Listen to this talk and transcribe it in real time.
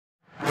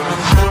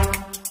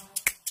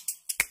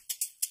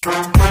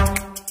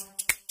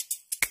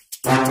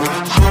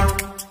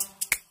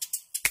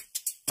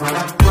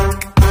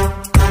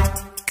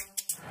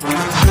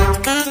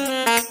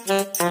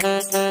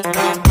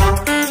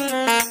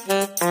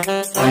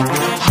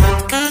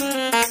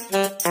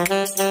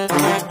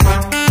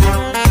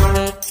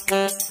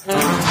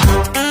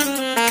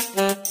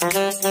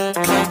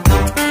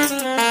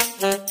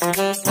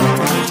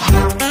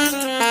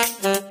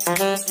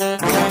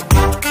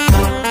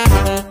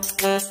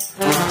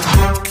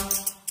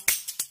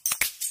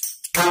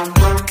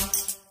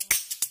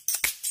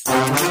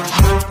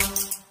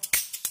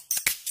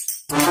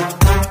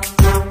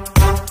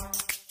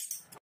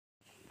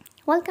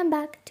welcome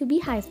back to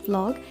Beehive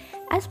vlog.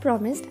 As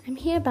promised, I'm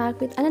here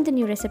back with another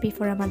new recipe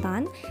for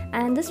Ramadan,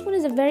 and this one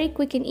is a very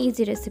quick and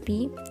easy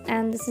recipe,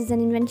 and this is an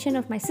invention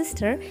of my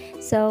sister.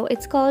 So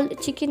it's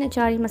called chicken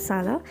achari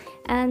masala.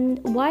 And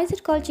why is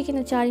it called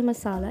chicken achari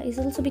masala is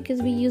also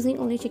because we're using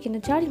only chicken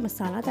achari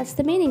masala. That's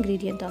the main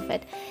ingredient of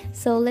it.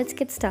 So let's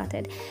get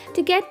started.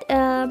 To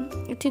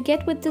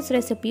get with this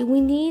recipe,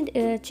 we need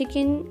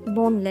chicken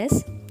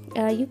boneless.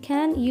 You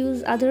can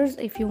use others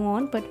if you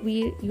want, but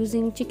we're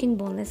using chicken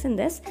boneless in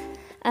this.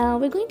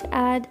 We're going to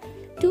add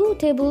 2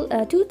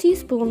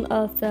 teaspoons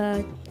of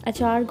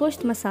achar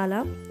gosht masala,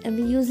 and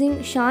we're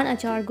using Shan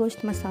achar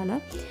gosht masala.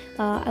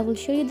 I will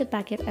show you the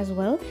packet as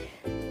well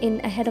in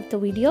ahead of the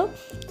video.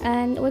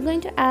 And we're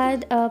going to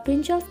add a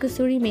pinch of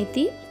kasuri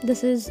methi.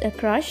 This is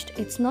crushed.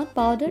 It's not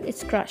powdered,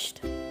 it's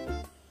crushed.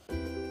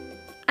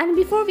 And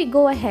before we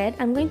go ahead,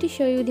 I'm going to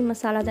show you the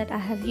masala that I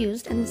have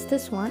used, and it's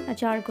this one,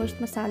 Achar Gosht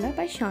Masala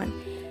by Shan.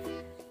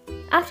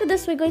 After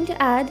this, we're going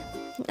to add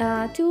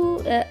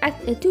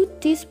 2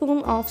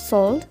 teaspoons of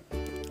salt.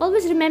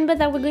 Always remember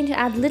that we're going to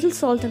add little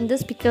salt in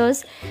this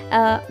because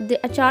the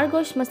Achar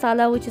Gosht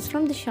Masala, which is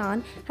from the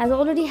Shan,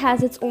 already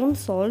has its own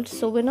salt,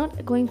 so we're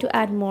not going to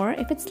add more.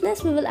 If it's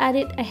less, we will add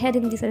it ahead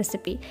in this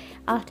recipe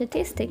after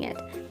tasting it.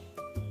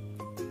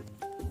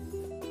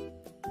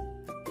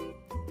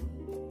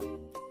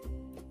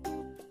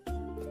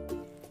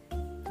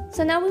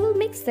 So now we will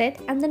mix it,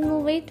 and then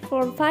we'll wait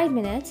for 5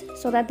 minutes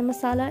so that the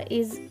masala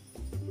is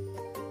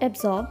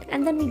absorbed,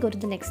 and then we go to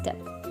the next step.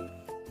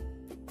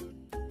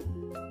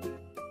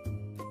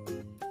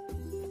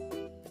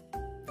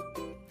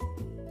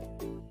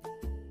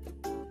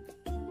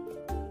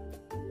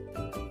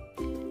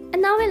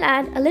 And now we'll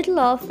add a little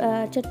of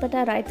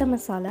chatpata raita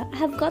masala. I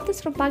have got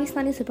this from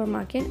Pakistani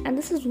supermarket, and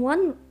this is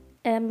one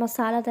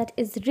masala that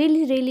is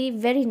really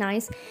very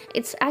nice.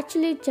 It's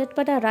actually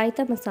chatpata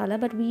raita masala,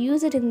 but we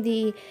use it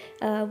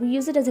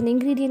as an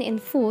ingredient in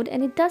food,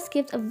 and it does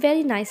give a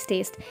very nice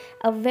taste,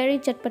 a very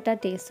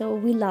chatpata taste, so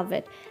we love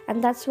it,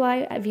 and that's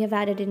why we have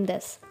added in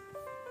this.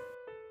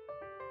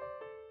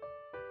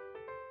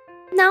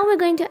 Now we're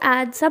going to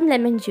add some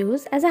lemon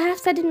juice. As I have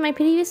said in my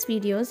previous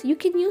videos, you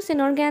can use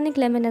an organic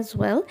lemon as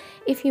well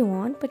if you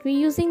want, but we're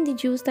using the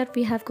juice that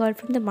we have got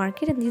from the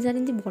market, and these are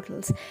in the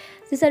bottles.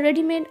 These are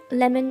ready-made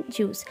lemon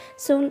juice.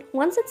 So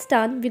once it's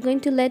done, we're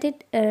going to let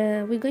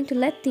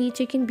the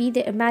chicken be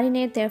there,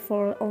 marinate there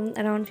for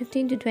around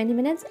 15 to 20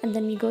 minutes, and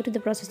then we go to the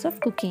process of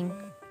cooking.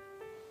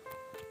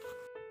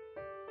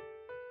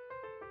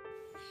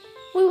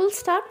 We will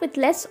start with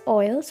less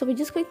oil, so we're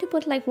just going to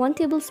put like 1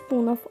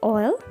 tablespoon of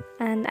oil,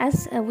 and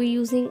as we're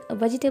using a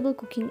vegetable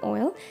cooking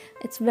oil,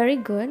 it's very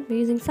good. We're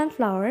using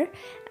sunflower,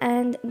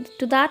 and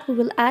to that we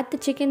will add the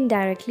chicken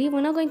directly.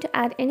 We're not going to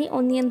add any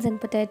onions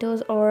and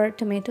potatoes or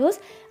tomatoes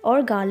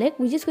or garlic.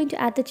 We're just going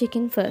to add the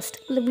chicken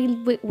first.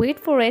 We'll wait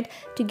for it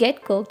to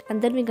get cooked,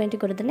 and then we're going to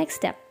go to the next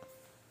step.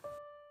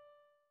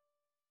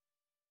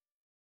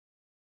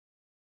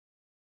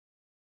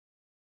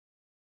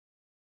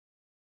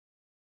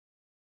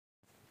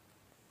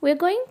 We're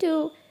going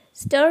to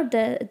stir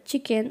the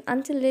chicken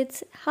until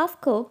it's half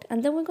cooked,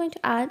 and then we're going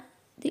to add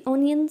the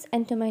onions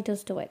and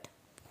tomatoes to it.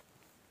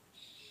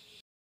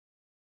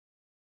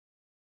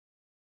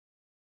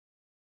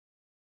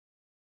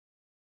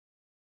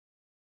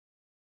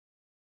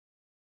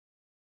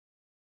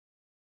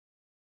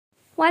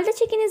 While the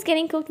chicken is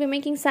getting cooked, we're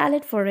making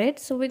salad for it.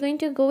 So we're going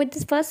to go with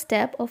this first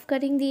step of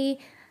cutting the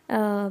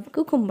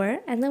cucumber,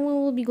 and then we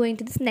will be going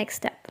to this next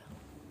step.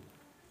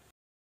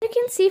 You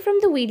can see from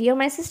the video,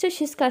 my sister,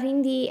 she's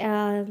cutting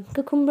the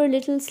cucumber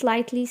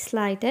slightly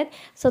slighted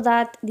so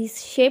that the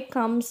shape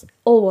comes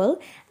oval,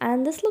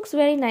 and this looks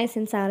very nice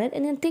in salad.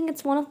 And I think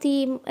it's one of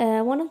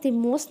the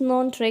most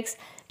known tricks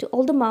to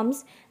all the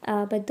moms,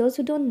 but those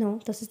who don't know,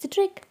 this is the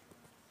trick.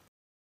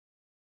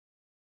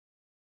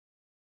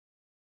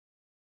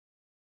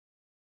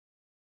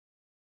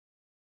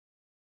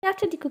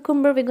 After the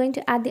cucumber, we're going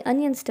to add the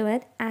onions to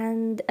it,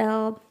 and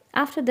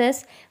after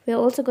this we're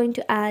also going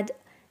to add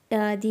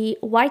the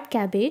white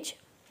cabbage,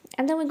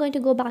 and then we're going to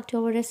go back to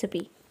our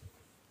recipe.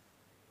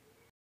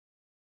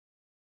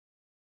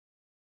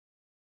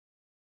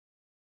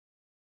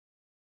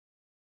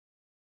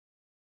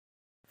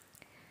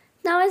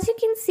 Now as you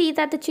can see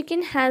that the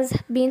chicken has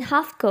been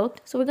half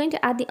cooked, so we're going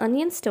to add the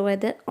onions to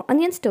it,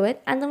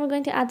 and then we're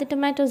going to add the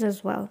tomatoes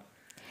as well.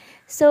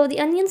 So the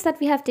onions that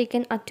we have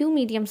taken are 2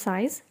 medium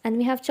size, and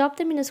we have chopped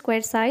them in a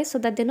square size so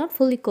that they're not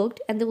fully cooked,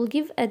 and they will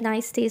give a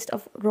nice taste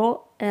of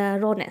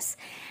rawness.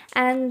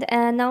 And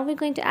now we're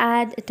going to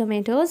add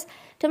tomatoes.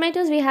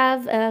 Tomatoes, we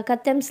have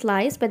cut them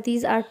sliced, but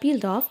these are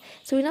peeled off.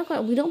 So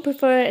we don't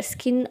prefer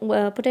skin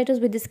potatoes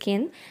with the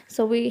skin,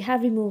 so we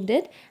have removed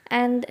it.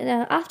 And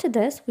after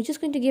this, we're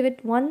just going to give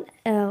it 1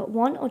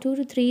 or 2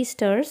 to 3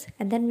 stirs,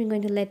 and then we're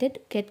going to let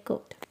it get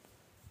cooked.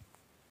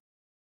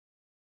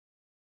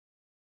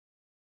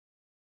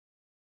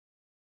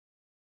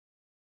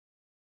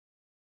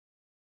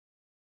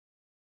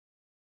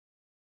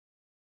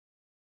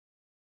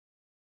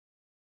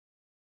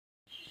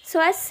 So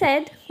as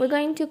said, we're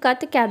going to cut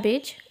the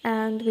cabbage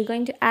and we're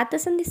going to add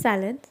this in the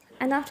salad.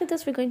 And after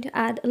this, we're going to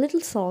add a little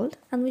salt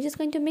and we're just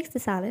going to mix the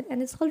salad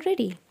and it's all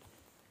ready.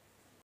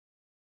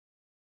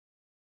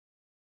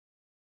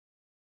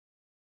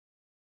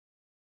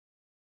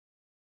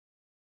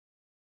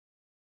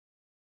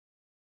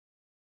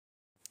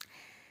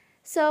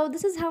 So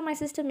this is how my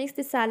sister makes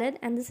the salad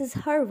and this is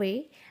her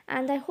way,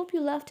 and I hope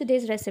you love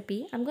today's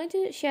recipe. I'm going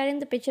to share in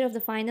the picture of the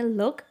final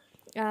look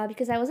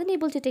because I wasn't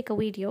able to take a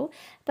video,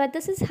 but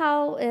this is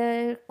how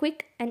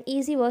quick and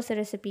easy was the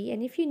recipe.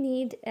 And if you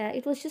need,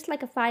 it was just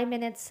like a 5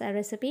 minutes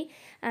recipe,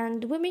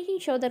 and we're making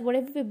sure that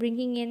whatever we're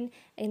bringing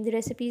in the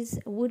recipes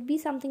would be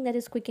something that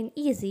is quick and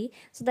easy,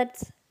 so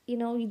that you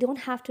don't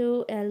have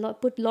to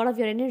put a lot of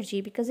your energy,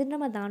 because in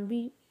Ramadan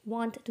we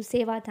want to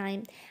save our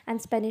time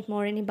and spend it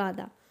more in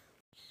ibadah.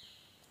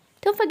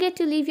 Don't forget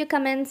to leave your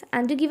comments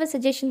and to give us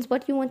suggestions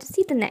what you want to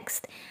see the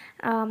next.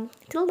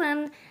 Till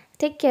then,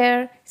 take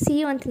care. See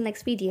you until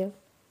next video.